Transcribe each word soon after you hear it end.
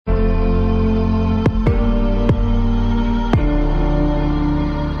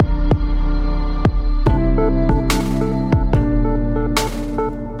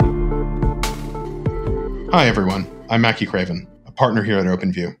Hi, everyone. I'm Mackie Craven, a partner here at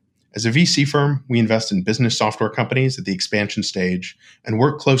OpenView. As a VC firm, we invest in business software companies at the expansion stage and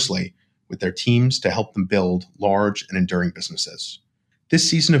work closely with their teams to help them build large and enduring businesses. This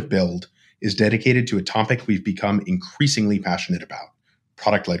season of Build is dedicated to a topic we've become increasingly passionate about: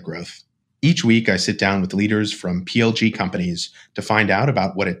 product-led growth. Each week, I sit down with leaders from PLG companies to find out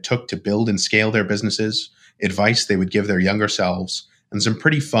about what it took to build and scale their businesses, advice they would give their younger selves, and some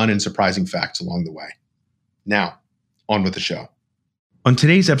pretty fun and surprising facts along the way. Now, on with the show. On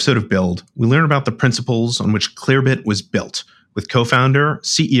today's episode of Build, we learn about the principles on which Clearbit was built with co-founder,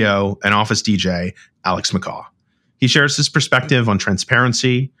 CEO, and Office DJ, Alex McCaw. He shares his perspective on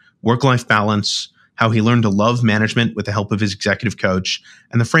transparency, work-life balance, how he learned to love management with the help of his executive coach,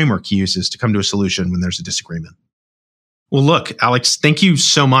 and the framework he uses to come to a solution when there's a disagreement. Well, look, Alex, thank you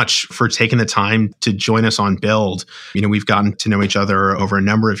so much for taking the time to join us on Build. We've gotten to know each other over a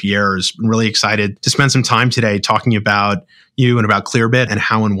number of years. I'm really excited to spend some time today talking about you and about Clearbit and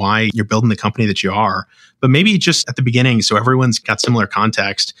how and why you're building the company that you are. But maybe just at the beginning, so everyone's got similar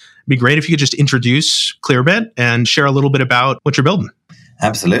context, it'd be great if you could just introduce Clearbit and share a little bit about what you're building.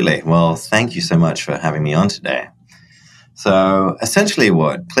 Absolutely. Well, thank you so much for having me on today. So essentially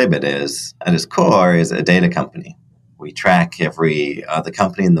what Clearbit is, at its core, is a data company. We track every other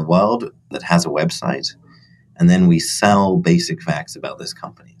company in the world that has a website, and then we sell basic facts about those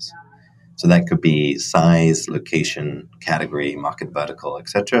companies. So that could be size, location, category, market vertical,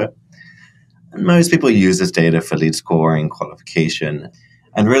 etc. And most people use this data for lead scoring, qualification.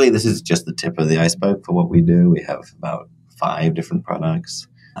 And really, this is just the tip of the iceberg for what we do. We have about 5 different products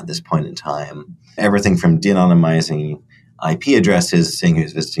at this point in time. Everything from de-anonymizing IP addresses, seeing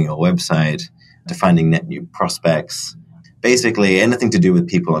who's visiting your website, to finding net new prospects. Basically, anything to do with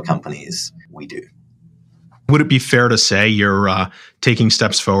people or companies, we do. Would it be fair to say you're taking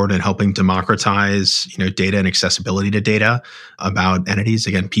steps forward and helping democratize, data and accessibility to data about entities,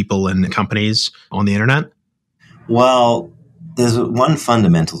 again, people and companies on the internet? Well, there's one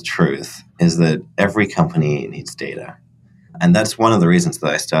fundamental truth, is that every company needs data. And that's one of the reasons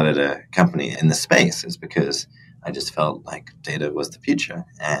that I started a company in this space, is because I just felt like data was the future.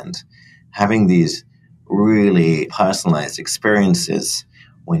 And having these really personalized experiences,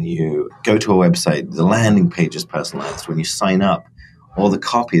 when you go to a website, the landing page is personalized. When you sign up, all the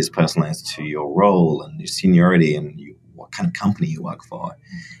copy is personalized to your role and your seniority and what kind of company you work for.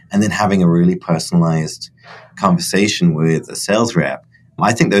 And then having a really personalized conversation with a sales rep.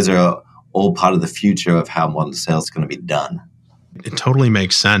 I think those are all part of the future of how modern sales is going to be done. It totally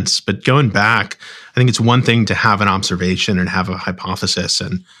makes sense. But going back, I think it's one thing to have an observation and have a hypothesis,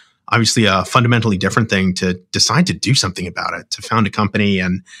 and obviously a fundamentally different thing to decide to do something about it, to found a company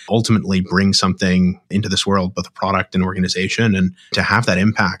and ultimately bring something into this world, both a product and organization, and to have that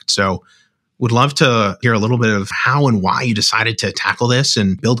impact. So would love to hear a little bit of how and why you decided to tackle this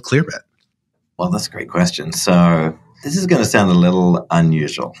and build Clearbit. Well, that's a great question. So this is going to sound a little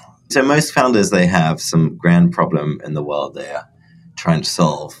unusual. So most founders, they have some grand problem in the world they're trying to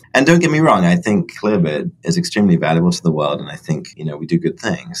solve. And don't get me wrong, I think Clearbit is extremely valuable to the world, and I think, we do good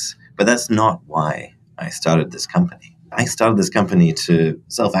things. But that's not why I started this company. I started this company to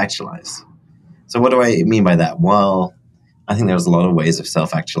self-actualize. So what do I mean by that? Well, I think there's a lot of ways of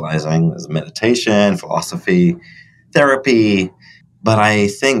self-actualizing. There's meditation, philosophy, therapy. But I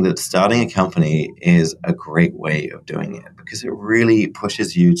think that starting a company is a great way of doing it, because it really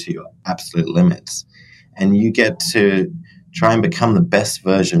pushes you to your absolute limits. And you get to try and become the best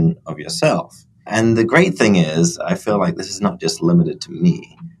version of yourself. And the great thing is, I feel like this is not just limited to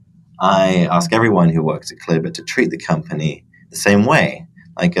me. I ask everyone who works at Clearbit to treat the company the same way,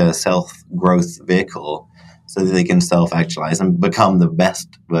 like a self-growth vehicle, so that they can self-actualize and become the best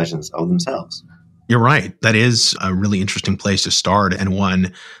versions of themselves. You're right. That is a really interesting place to start, and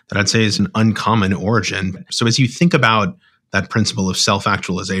one that I'd say is an uncommon origin. So as you think about that principle of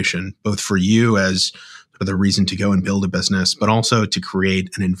self-actualization, both for you as the reason to go and build a business, but also to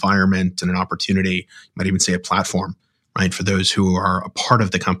create an environment and an opportunity, you might even say a platform, right, for those who are a part of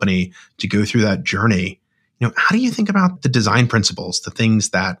the company to go through that journey. How do you think about the design principles, the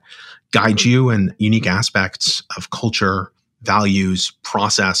things that guide you and unique aspects of culture, values,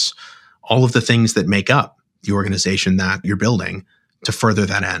 process, all of the things that make up the organization that you're building to further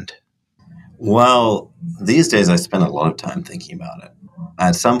that end? Well, these days I spend a lot of time thinking about it.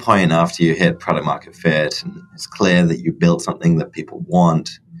 At some point after you hit product market fit and it's clear that you built something that people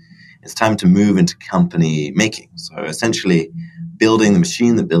want, it's time to move into company making. So essentially building the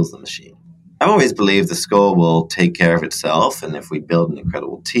machine that builds the machine. I've always believed the score will take care of itself, and if we build an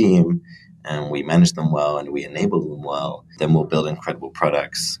incredible team and we manage them well and we enable them well, then we'll build incredible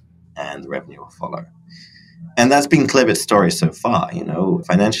products and the revenue will follow. And that's been Clearbit's story so far.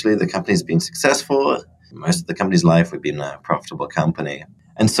 Financially, the company's been successful. Most of the company's life, we've been a profitable company.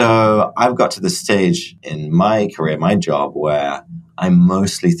 And so I've got to the stage in my career, my job, where I'm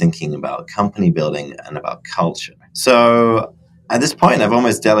mostly thinking about company building and about culture. So at this point, I've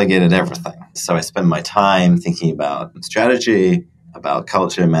almost delegated everything. So I spend my time thinking about strategy, about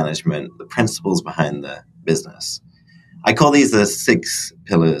culture management, the principles behind the business. I call these the 6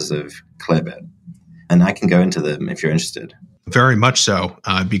 pillars of Clearbit, and I can go into them if you're interested. Very much so.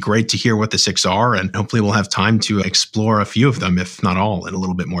 It'd be great to hear what the 6 are, and hopefully we'll have time to explore a few of them, if not all, in a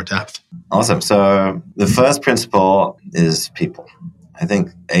little bit more depth. Awesome. So the first principle is people. I think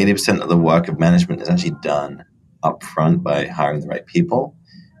 80% of the work of management is actually done up front by hiring the right people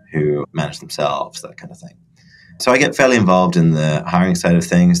who manage themselves, that kind of thing. So I get fairly involved in the hiring side of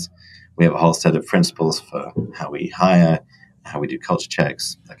things. We have a whole set of principles for how we hire, how we do culture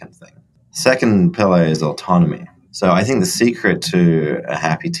checks, that kind of thing. Second pillar is autonomy. So I think the secret to a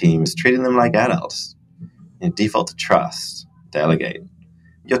happy team is treating them like adults. Default to trust, delegate.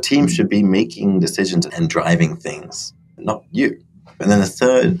 Your team should be making decisions and driving things, not you. And then the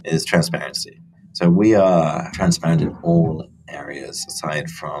third is transparency. So we are transparent in all areas aside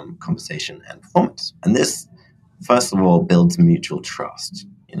from compensation and performance. And this, first of all, builds mutual trust.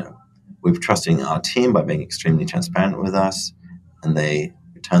 We're trusting our team by being extremely transparent with us, and they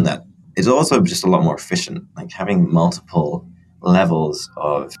return that. It's also just a lot more efficient, like having multiple levels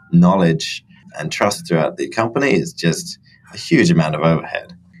of knowledge and trust throughout the company is just a huge amount of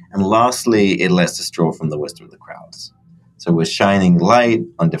overhead. And lastly, it lets us draw from the wisdom of the crowds. So we're shining light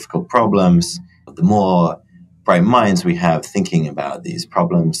on difficult problems. The more bright minds we have thinking about these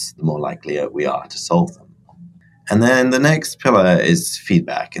problems, the more likely we are to solve them. And then the next pillar is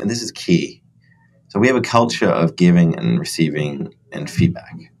feedback, and this is key. So we have a culture of giving and receiving and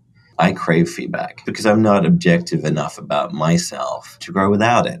feedback. I crave feedback because I'm not objective enough about myself to grow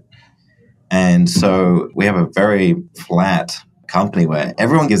without it. And so we have a very flat company where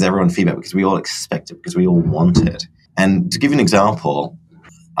everyone gives everyone feedback because we all expect it, because we all want it. And to give you an example,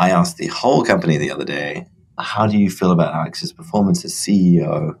 I asked the whole company the other day, how do you feel about Alex's performance as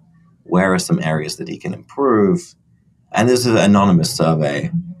CEO? Where are some areas that he can improve? And this is an anonymous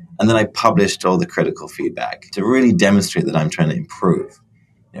survey. And then I published all the critical feedback to really demonstrate that I'm trying to improve.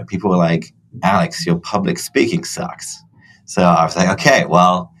 People were like, Alex, your public speaking sucks. So I was like, okay,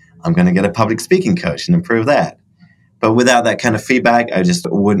 well, I'm going to get a public speaking coach and improve that. But without that kind of feedback, I just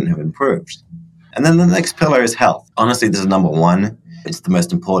wouldn't have improved. And then the next pillar is health. Honestly, this is number 1. It's the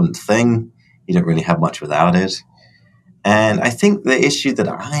most important thing. You don't really have much without it. And I think the issue that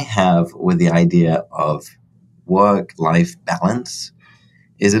I have with the idea of work-life balance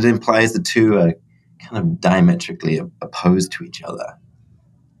is it implies the two are kind of diametrically opposed to each other.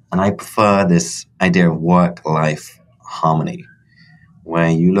 And I prefer this idea of work-life harmony, where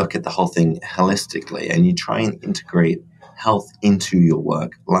you look at the whole thing holistically and you try and integrate health into your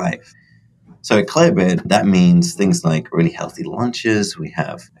work life. So at Clearbit, that means things like really healthy lunches. We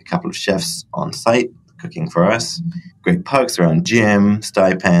have a couple of chefs on site cooking for us, great perks around gym,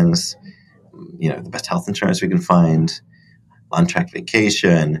 stipends, the best health insurance we can find, untracked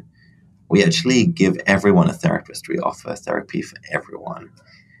vacation. We actually give everyone a therapist. We offer therapy for everyone.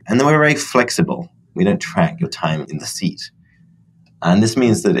 And then we're very flexible. We don't track your time in the seat. And this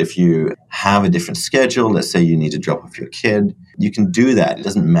means that if you have a different schedule, let's say you need to drop off your kid, you can do that. It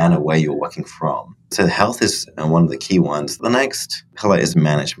doesn't matter where you're working from. So health is one of the key ones. The next pillar is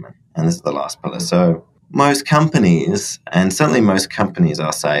management. And this is the last pillar. So most companies, and certainly most companies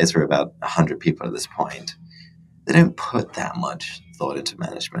our size, are about 100 people at this point, they don't put that much thought into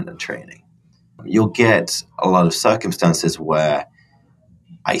management and training. You'll get a lot of circumstances where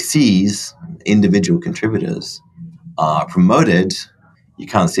ICs, individual contributors, are promoted. You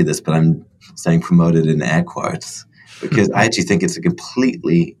can't see this, but I'm saying promoted in air quotes because I actually think it's a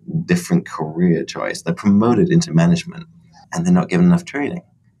completely different career choice. They're promoted into management and they're not given enough training.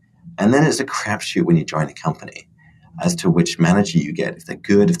 And then it's a crapshoot when you join a company as to which manager you get, if they're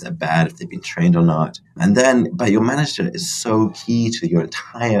good, if they're bad, if they've been trained or not. But your manager is so key to your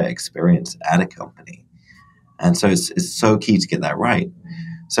entire experience at a company. And so it's so key to get that right.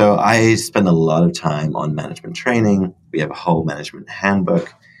 So I spend a lot of time on management training. We have a whole management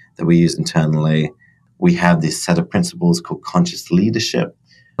handbook that we use internally. We have this set of principles called conscious leadership.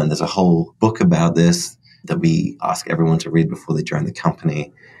 And there's a whole book about this that we ask everyone to read before they join the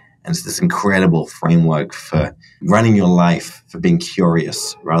company. And it's this incredible framework for running your life, for being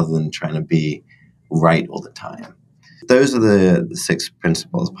curious rather than trying to be right all the time. Those are the 6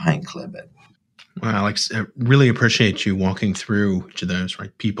 principles behind Clearbit. Well, Alex, I really appreciate you walking through each of those,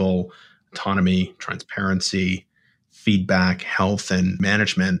 right? People, autonomy, transparency, feedback, health, and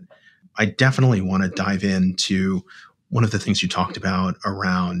management, I definitely want to dive into one of the things you talked about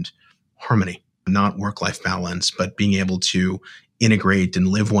around harmony, not work-life balance, but being able to integrate and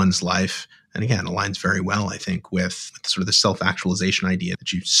live one's life. And again, aligns very well, I think, with sort of the self-actualization idea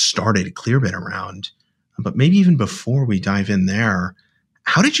that you started Clearbit around. But maybe even before we dive in there,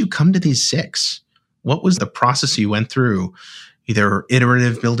 how did you come to these 6? What was the process you went through, either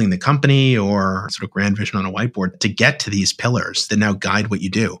iterative building the company or sort of grand vision on a whiteboard, to get to these pillars that now guide what you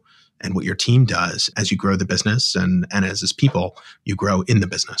do and what your team does as you grow the business and as people, you grow in the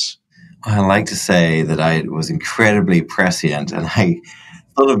business? I like to say that I was incredibly prescient, and I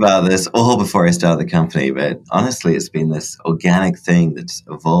thought about this all before I started the company, but honestly, it's been this organic thing that's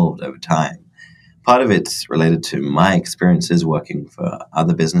evolved over time. Part of it's related to my experiences working for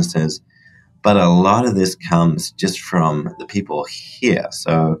other businesses, but a lot of this comes just from the people here.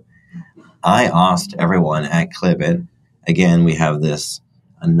 So I asked everyone at Clearbit, again, we have this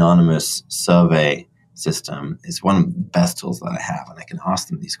anonymous survey system. It's one of the best tools that I have, and I can ask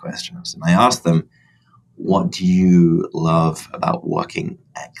them these questions. And I asked them, what do you love about working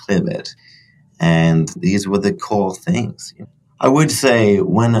at Clearbit? And these were the core things. I would say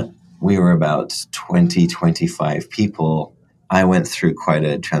when we were about 20, 25 people, I went through quite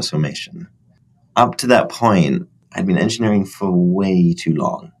a transformation. Up to that point, I'd been engineering for way too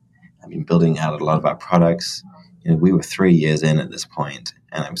long. I've been building out a lot of our products. We were 3 years in at this point,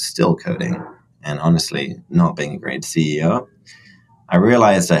 and I'm still coding. And honestly, not being a great CEO, I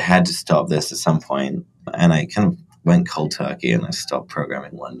realized I had to stop this at some point, and I kind of went cold turkey and I stopped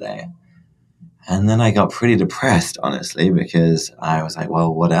programming one day. And then I got pretty depressed, honestly, because I was like,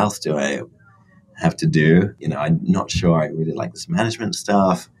 well, what else do I have to do? I'm not sure I really like this management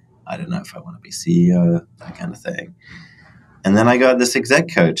stuff. I don't know if I want to be CEO, that kind of thing. And then I got this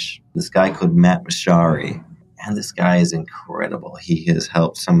exec coach, this guy called Matt Mashari. And this guy is incredible. He has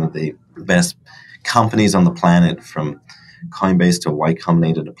helped some of the best companies on the planet, from Coinbase to Y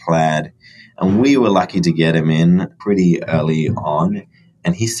Combinator to Plaid. And we were lucky to get him in pretty early on.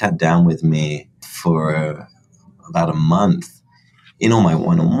 And he sat down with me for about a month in all my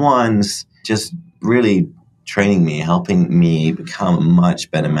one-on-ones, just really training me, helping me become a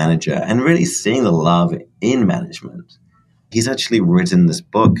much better manager, and really seeing the love in management. He's actually written this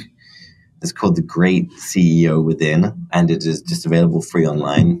book. It's called The Great CEO Within, and it is just available free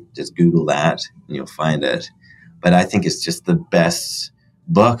online. Just Google that and you'll find it. But I think it's just the best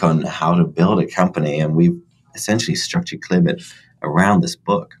book on how to build a company, and we've essentially structured Clearbit around this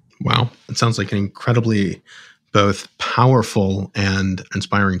book. Wow. It sounds like an incredibly both powerful and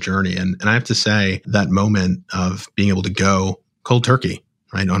inspiring journey. And I have to say, that moment of being able to go cold turkey,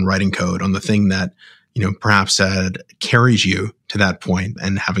 right, on writing code, on the thing that perhaps carries you to that point,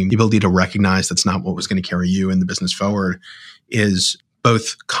 and having the ability to recognize that's not what was going to carry you and the business forward, is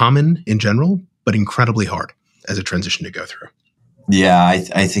both common in general, but incredibly hard as a transition to go through. Yeah,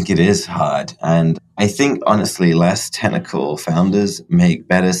 I think it is hard. And I think, honestly, less technical founders make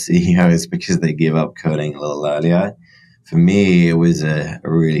better CEOs because they give up coding a little earlier. For me, it was a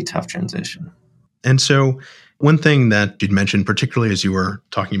really tough transition. And so one thing that you'd mentioned, particularly as you were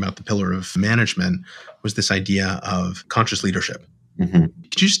talking about the pillar of management, was this idea of conscious leadership. Mm-hmm.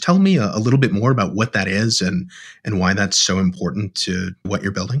 Could you just tell me a little bit more about what that is and why that's so important to what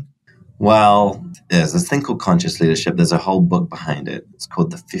you're building? Well, there's this thing called conscious leadership. There's a whole book behind it. It's called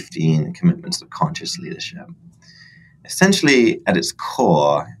The 15 Commitments of Conscious Leadership. Essentially, at its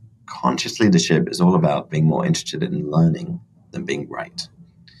core, conscious leadership is all about being more interested in learning than being right.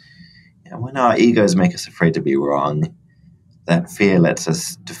 When our egos make us afraid to be wrong, that fear lets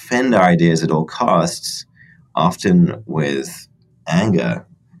us defend our ideas at all costs, often with anger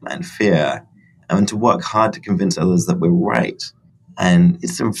and fear, and to work hard to convince others that we're right. And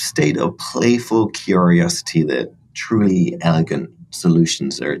it's a state of playful curiosity that truly elegant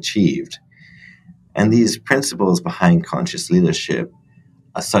solutions are achieved. And these principles behind conscious leadership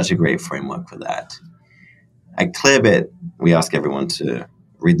are such a great framework for that. At Clearbit, we ask everyone to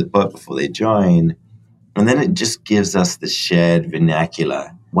read the book before they join, and then it just gives us the shared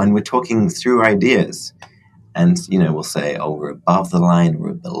vernacular when we're talking through ideas. And, we'll say, oh, we're above the line,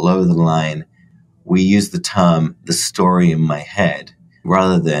 we're below the line. We use the term, the story in my head,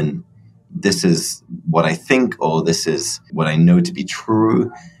 rather than this is what I think or this is what I know to be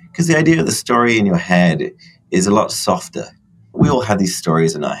true. Because the idea of the story in your head is a lot softer. We all have these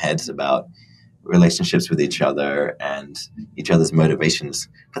stories in our heads about relationships with each other and each other's motivations,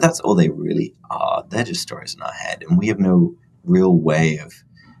 but that's all they really are. They're just stories in our head, and we have no real way of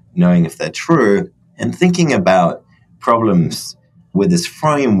knowing if they're true. And thinking about problems with this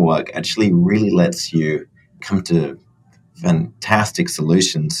framework actually really lets you come to fantastic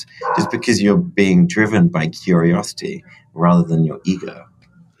solutions just because you're being driven by curiosity rather than your ego.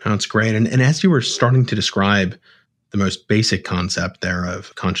 That's great. And as you were starting to describe the most basic concept there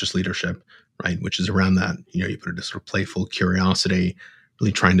of conscious leadership, right, which is around that, you put it as sort of playful curiosity,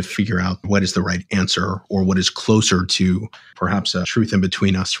 really trying to figure out what is the right answer or what is closer to perhaps a truth in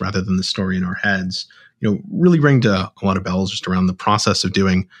between us rather than the story in our heads, really ring to a lot of bells just around the process of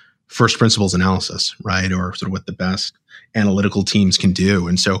doing first principles analysis, right? Or sort of what the best analytical teams can do.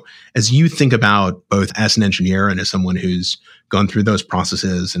 And so as you think about both as an engineer and as someone who's gone through those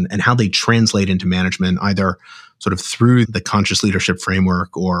processes and how they translate into management, either sort of through the conscious leadership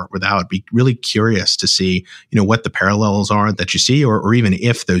framework or without, be really curious to see, what the parallels are that you see, or even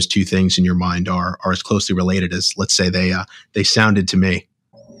if those two things in your mind are as closely related as, let's say, they sounded to me.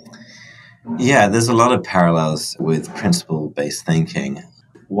 Yeah, there's a lot of parallels with principle-based thinking.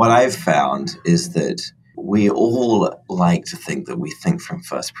 What I've found is that we all like to think that we think from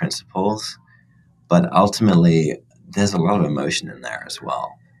first principles, but ultimately there's a lot of emotion in there as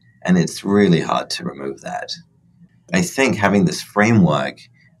well. And it's really hard to remove that. I think having this framework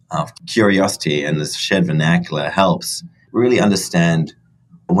of curiosity and this shared vernacular helps really understand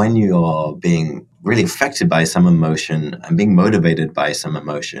when you're being really affected by some emotion and being motivated by some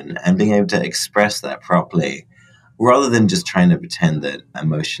emotion and being able to express that properly rather than just trying to pretend that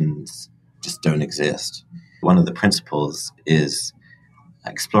emotions just don't exist. One of the principles is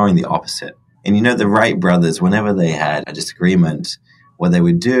exploring the opposite. And the Wright brothers, whenever they had a disagreement, what they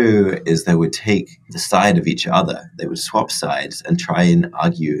would do is they would take the side of each other. They would swap sides and try and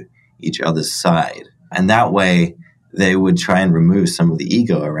argue each other's side. And that way, they would try and remove some of the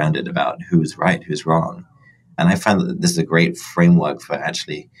ego around it about who's right, who's wrong. And I found that this is a great framework for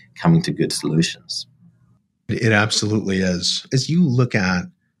actually coming to good solutions. It absolutely is. As you look at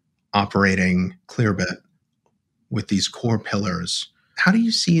operating Clearbit with these core pillars, how do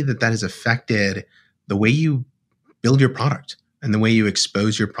you see that has affected the way you build your product and the way you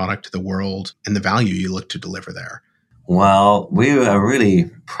expose your product to the world and the value you look to deliver there? Well, we're a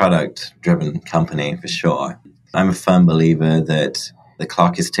really product-driven company for sure. I'm a firm believer that the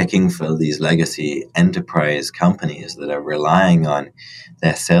clock is ticking for these legacy enterprise companies that are relying on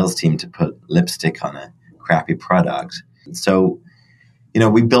their sales team to put lipstick on a crappy product. So,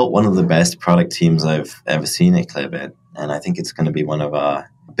 we built one of the best product teams I've ever seen at Clearbit, and I think it's going to be one of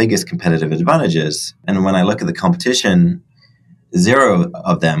our biggest competitive advantages. And when I look at the competition, zero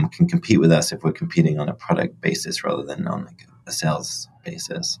of them can compete with us if we're competing on a product basis rather than on a sales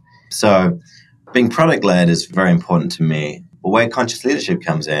basis. So being product-led is very important to me. But where conscious leadership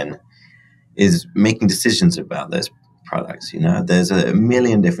comes in is making decisions about those products. There's a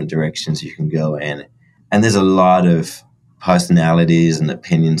million different directions you can go in, and there's a lot of personalities and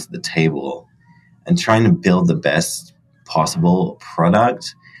opinions at the table. And trying to build the best possible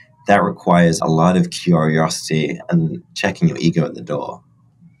product, that requires a lot of curiosity and checking your ego at the door.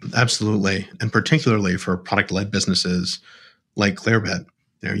 Absolutely. And particularly for product-led businesses like Clearbit,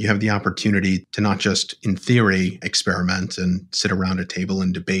 you have the opportunity to not just, in theory, experiment and sit around a table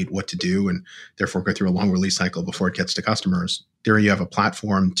and debate what to do and therefore go through a long release cycle before it gets to customers. There you have a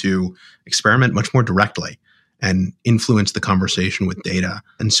platform to experiment much more directly and influence the conversation with data.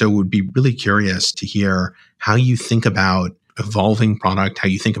 And so would be really curious to hear how you think about evolving product, how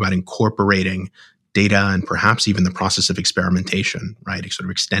you think about incorporating data and perhaps even the process of experimentation, right? Sort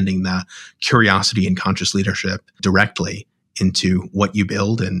of extending the curiosity and conscious leadership directly into what you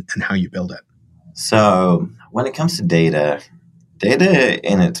build and how you build it. So when it comes to data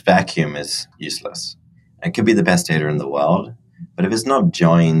in its vacuum is useless. It could be the best data in the world, but if it's not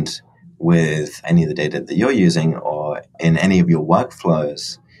joined with any of the data that you're using or in any of your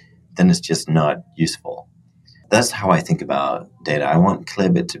workflows, then it's just not useful. That's how I think about data. I want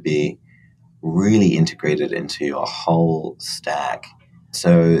Clearbit to be really integrated into your whole stack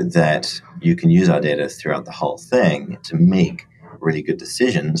so that you can use our data throughout the whole thing to make really good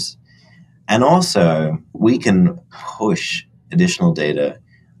decisions. And also, we can push additional data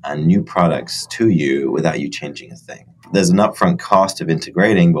and new products to you without you changing a thing. There's an upfront cost of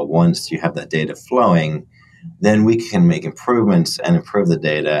integrating, but once you have that data flowing, then we can make improvements and improve the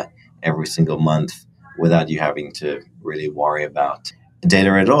data every single month without you having to really worry about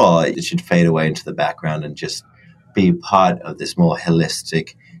data at all. It should fade away into the background and just be part of this more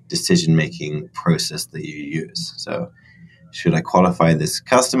holistic decision-making process that you use. So should I qualify this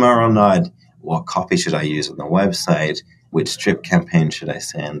customer or not? What copy should I use on the website? Which drip campaign should I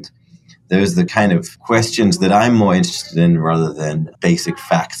send? Those are the kind of questions that I'm more interested in rather than basic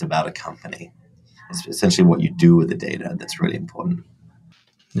facts about a company. It's essentially what you do with the data that's really important.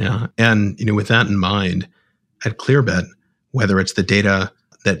 Yeah. And, with that in mind, at Clearbit, whether it's the data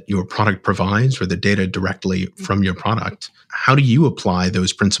that your product provides or the data directly from your product, how do you apply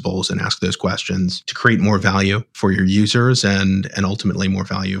those principles and ask those questions to create more value for your users and ultimately more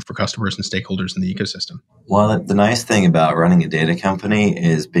value for customers and stakeholders in the ecosystem? Well, the nice thing about running a data company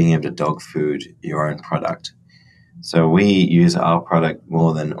is being able to dog food your own product. So we use our product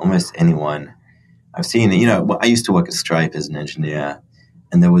more than almost anyone. I've seen, I used to work at Stripe as an engineer,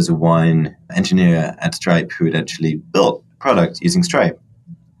 and there was one engineer at Stripe who had actually built a product using Stripe.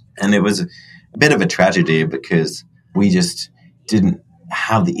 And it was a bit of a tragedy because we just didn't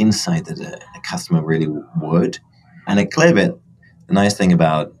have the insight that a customer really would. And at Clearbit, the nice thing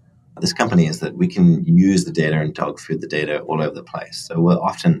about this company is that we can use the data and dog food the data all over the place. So we're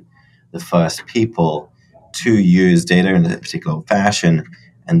often the first people to use data in a particular fashion,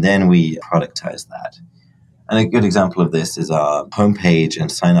 and then we productize that. And a good example of this is our homepage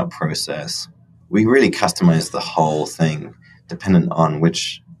and sign-up process. We really customize the whole thing dependent on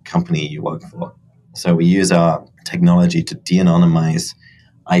which company you work for. So we use our technology to de-anonymize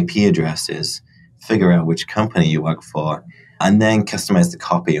IP addresses, figure out which company you work for, and then customize the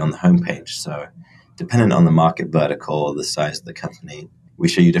copy on the homepage. So dependent on the market vertical, the size of the company, we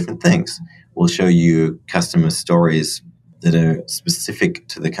show you different things. We'll show you customer stories that are specific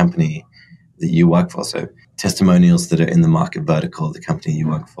to the company that you work for. So testimonials that are in the market vertical of the company you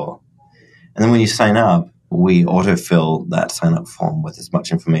work for. And then when you sign up, we autofill that sign-up form with as much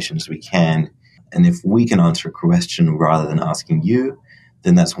information as we can. And if we can answer a question rather than asking you,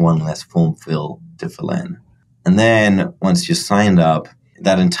 then that's one less form to fill in. And then once you're signed up,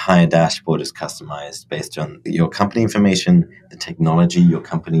 that entire dashboard is customized based on your company information, the technology your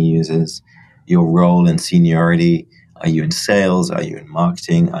company uses, your role and seniority. Are you in sales? Are you in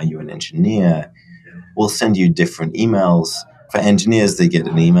marketing? Are you an engineer? We'll send you different emails. For engineers, they get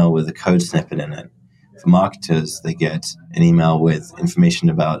an email with a code snippet in it. For marketers, they get an email with information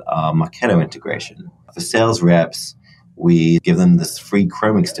about our Marketo integration. For sales reps, we give them this free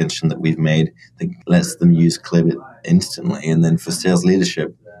Chrome extension that we've made that lets them use Clearbit instantly. And then for sales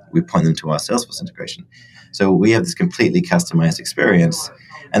leadership, we point them to our Salesforce integration. So we have this completely customized experience.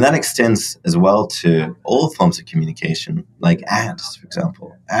 And that extends as well to all forms of communication, like ads, for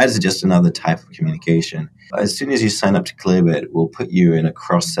example. Ads are just another type of communication. As soon as you sign up to Clearbit, we'll put you in a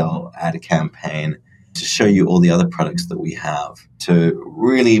cross-sell ad campaign to show you all the other products that we have to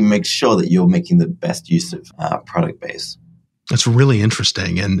really make sure that you're making the best use of our product base. That's really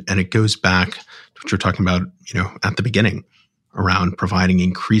interesting. And it goes back to what you're talking about, at the beginning around providing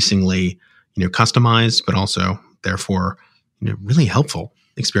increasingly, customized, but also therefore, really helpful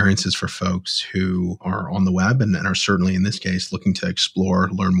experiences for folks who are on the web and are certainly in this case looking to explore,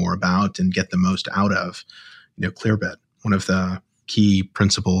 learn more about, and get the most out of, Clearbit. One of the key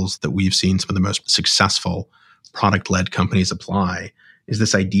principles that we've seen some of the most successful product-led companies apply is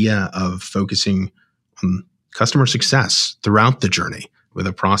this idea of focusing on customer success throughout the journey with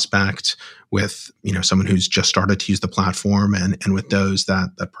a prospect, with someone who's just started to use the platform, and with those that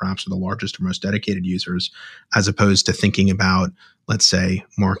perhaps are the largest or most dedicated users, as opposed to thinking about, let's say,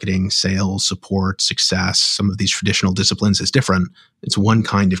 marketing, sales, support, success, some of these traditional disciplines is different. It's one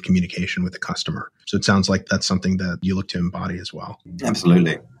kind of communication with the customer. So it sounds like that's something that you look to embody as well.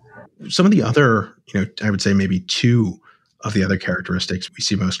 Absolutely. Some of the other, I would say maybe two of the other characteristics we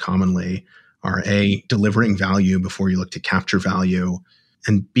see most commonly are A, delivering value before you look to capture value,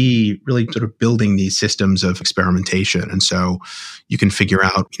 and B, really sort of building these systems of experimentation. And so you can figure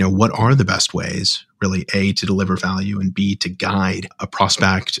out, what are the best ways, really, A, to deliver value, and B, to guide a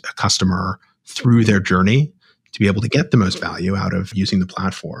prospect, a customer through their journey to be able to get the most value out of using the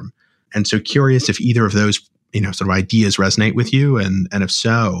platform. And so curious if either of those, sort of ideas resonate with you. And if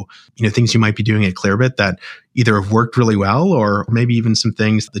so, things you might be doing at Clearbit that either have worked really well or maybe even some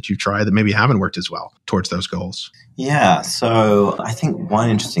things that you've tried that maybe haven't worked as well towards those goals. Yeah. So I think one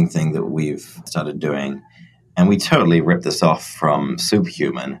interesting thing that we've started doing, and we totally ripped this off from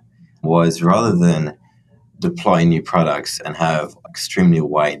Superhuman, was rather than deploy new products and have extremely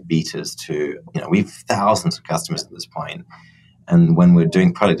wide betas to, we've thousands of customers at this point. And when we're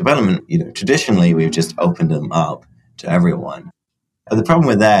doing product development, traditionally we've just opened them up to everyone. But the problem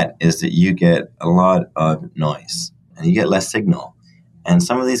with that is that you get a lot of noise and you get less signal. And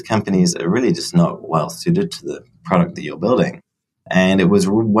some of these companies are really just not well suited to the product that you're building. And it was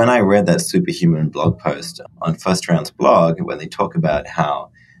when I read that Superhuman blog post on First Round's blog, when they talk about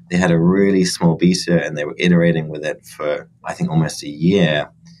how they had a really small beta and they were iterating with it for, I think, almost a year,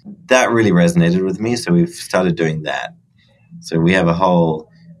 that really resonated with me. So we've started doing that. So we have a whole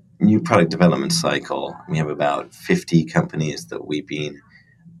new product development cycle, we have about 50 companies that we've been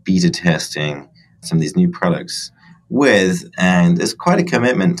beta testing some of these new products with, and it's quite a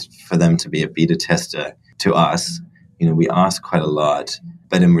commitment for them to be a beta tester to us. We ask quite a lot,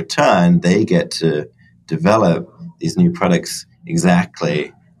 but in return, they get to develop these new products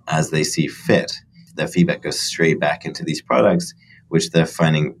exactly as they see fit. Their feedback goes straight back into these products, which they're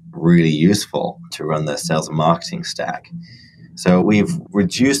finding really useful to run their sales and marketing stack. So we've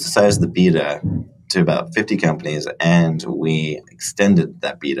reduced the size of the beta to about 50 companies, and we extended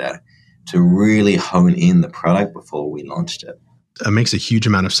that beta to really hone in the product before we launched it. It makes a huge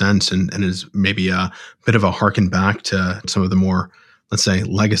amount of sense and is maybe a bit of a harken back to some of the more, let's say,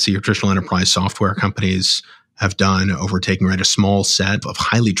 legacy or traditional enterprise software companies have done, overtaking a small set of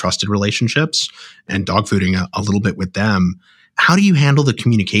highly trusted relationships and dogfooding a little bit with them. How do you handle the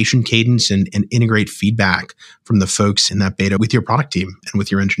communication cadence and integrate feedback from the folks in that beta with your product team and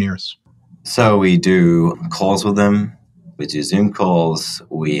with your engineers? So we do calls with them. We do Zoom calls.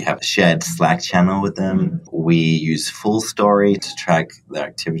 We have a shared Slack channel with them. We use FullStory to track their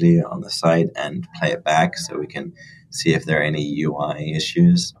activity on the site and play it back so we can see if there are any UI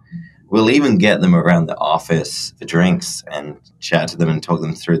issues. We'll even get them around the office for drinks and chat to them and talk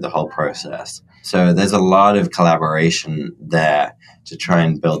them through the whole process. So there's a lot of collaboration there to try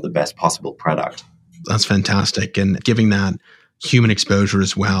and build the best possible product. That's fantastic. And giving that human exposure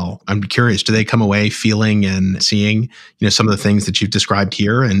as well. I'm curious, do they come away feeling and seeing, some of the things that you've described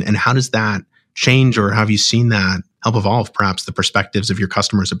here? And how does that change, or have you seen that help evolve perhaps the perspectives of your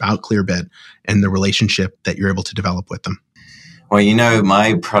customers about Clearbit and the relationship that you're able to develop with them? Well,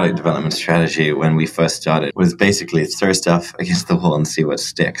 my product development strategy when we first started was basically throw stuff against the wall and see what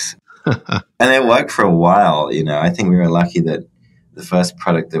sticks. And it worked for a while. I think we were lucky that the first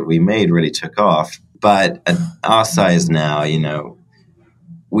product that we made really took off. But at our size now,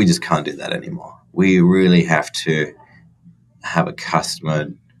 we just can't do that anymore. We really have to have a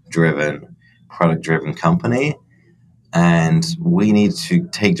customer-driven, product-driven company, and we need to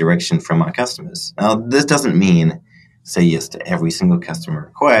take direction from our customers. Now, this doesn't mean say yes to every single customer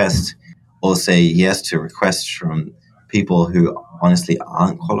request or say yes to requests from people who honestly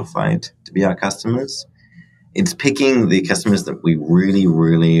aren't qualified to be our customers. It's picking the customers that we really,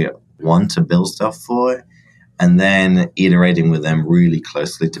 really want to build stuff for, and then iterating with them really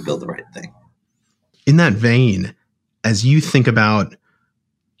closely to build the right thing. In that vein, as you think about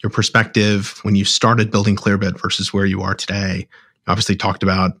your perspective when you started building Clearbit versus where you are today, you obviously talked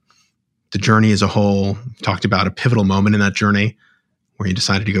about the journey as a whole, talked about a pivotal moment in that journey where you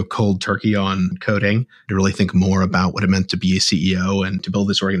decided to go cold turkey on coding, to really think more about what it meant to be a CEO and to build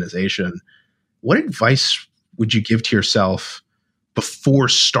this organization. What advice would you give to yourself before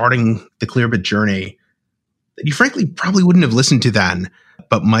starting the Clearbit journey that you frankly probably wouldn't have listened to then,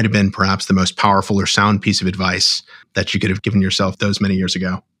 but might have been perhaps the most powerful or sound piece of advice that you could have given yourself those many years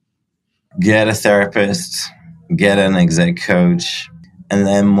ago? Get a therapist, get an exec coach, and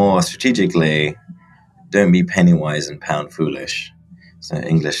then more strategically, don't be penny wise and pound foolish. It's an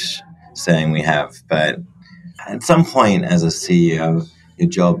English saying we have, but at some point as a CEO, your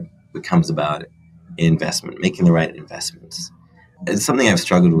job becomes about investment, making the right investments. It's something I've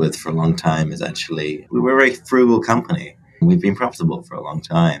struggled with for a long time is actually, we're a very frugal company. We've been profitable for a long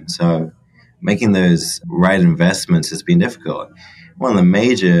time. So making those right investments has been difficult. One of the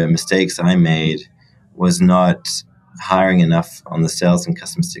major mistakes I made was not hiring enough on the sales and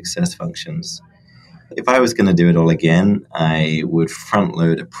customer success functions. If I was going to do it all again, I would front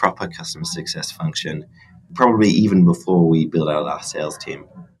load a proper customer success function, probably even before we build out our sales team.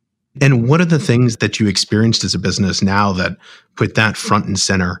 And what are the things that you experienced as a business now that put that front and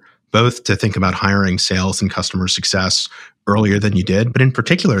center, both to think about hiring sales and customer success earlier than you did, but in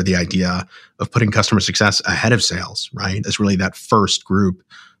particular, the idea of putting customer success ahead of sales, right? As really that first group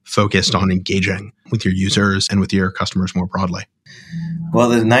focused on engaging with your users and with your customers more broadly? Well,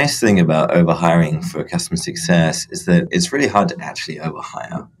 the nice thing about overhiring for customer success is that it's really hard to actually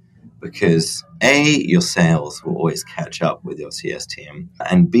overhire because A, your sales will always catch up with your CS team,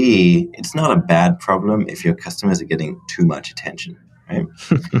 and B, it's not a bad problem if your customers are getting too much attention, right?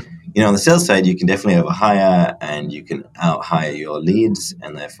 On the sales side, you can definitely overhire and you can out-hire your leads,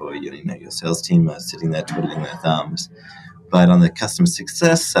 and therefore, your sales team are sitting there twiddling their thumbs. But on the customer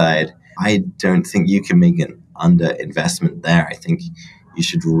success side, I don't think you can make an under-investment there. I think you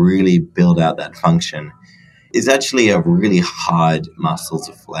should really build out that function. It's actually a really hard muscle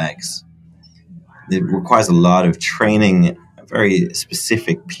to flex. It requires a lot of training, very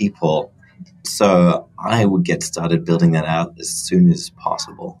specific people. So I would get started building that out as soon as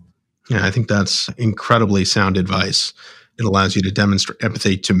possible. Yeah, I think that's incredibly sound advice. It allows you to demonstrate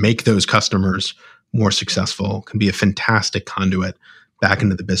empathy to make those customers more successful, can be a fantastic conduit back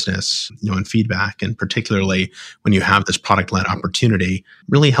into the business, and feedback. And particularly when you have this product-led opportunity,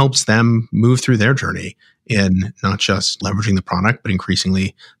 really helps them move through their journey in not just leveraging the product, but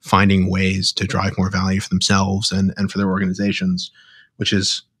increasingly finding ways to drive more value for themselves and for their organizations, which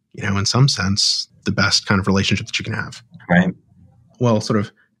is, in some sense, the best kind of relationship that you can have. Right. Well, sort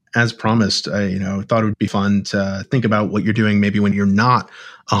of as promised, I thought it would be fun to think about what you're doing maybe when you're not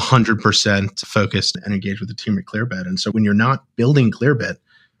 100% focused and engaged with the team at Clearbit. And so when you're not building Clearbit,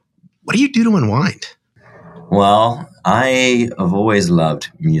 what do you do to unwind? Well, I have always loved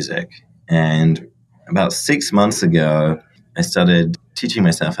music. And about 6 months ago, I started teaching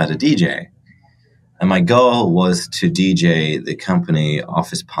myself how to DJ. And my goal was to DJ the company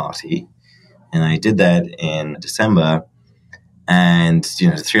office party. And I did that in December. And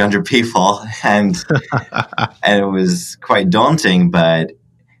 300 people, and it was quite daunting. But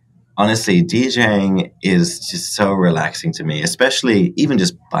honestly, DJing is just so relaxing to me, especially even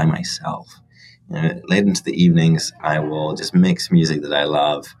just by myself. Late into the evenings, I will just mix music that I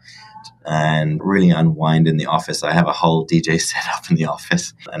love and really unwind in the office. I have a whole DJ set up in the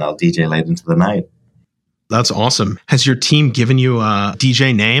office, and I'll DJ late into the night. That's awesome. Has your team given you a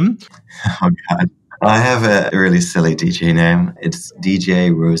DJ name? Oh God. I have a really silly DJ name. It's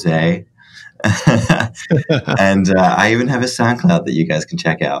DJ Rose. And I even have a SoundCloud that you guys can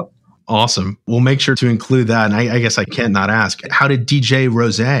check out. Awesome. We'll make sure to include that. And I guess I can't not ask, how did DJ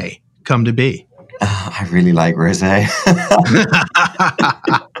Rose come to be? I really like Rose.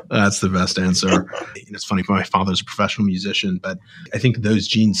 That's the best answer. It's funny, my father's a professional musician, but I think those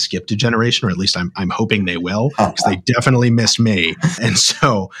genes skipped a generation, or at least I'm hoping they will, because they definitely missed me. And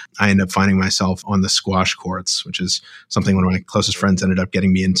so I ended up finding myself on the squash courts, which is something one of my closest friends ended up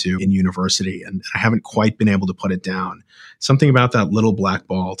getting me into in university. And I haven't quite been able to put it down. Something about that little black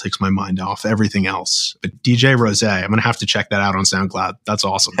ball takes my mind off everything else. But DJ Rose, I'm going to have to check that out on SoundCloud. That's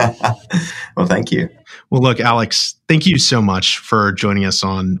awesome. Well, thank you. Well, look, Alex, thank you so much for joining us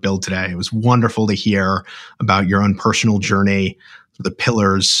on Build today. It was wonderful to hear about your own personal journey, the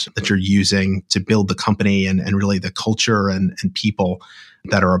pillars that you're using to build the company and really the culture and people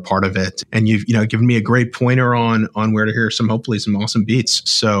that are a part of it. And you've given me a great pointer on where to hear hopefully some awesome beats.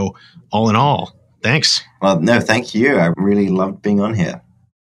 So all in all, thanks. Well, no, thank you. I really loved being on here.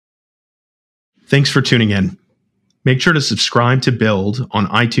 Thanks for tuning in. Make sure to subscribe to Build on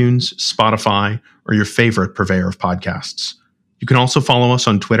iTunes, Spotify, or your favorite purveyor of podcasts. You can also follow us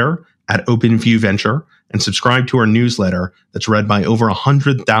on Twitter at OpenViewVenture and subscribe to our newsletter that's read by over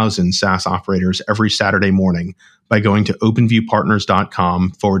 100,000 SaaS operators every Saturday morning by going to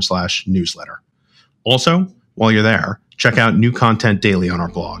openviewpartners.com/newsletter. Also, while you're there, check out new content daily on our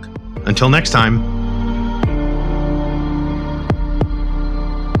blog. Until next time,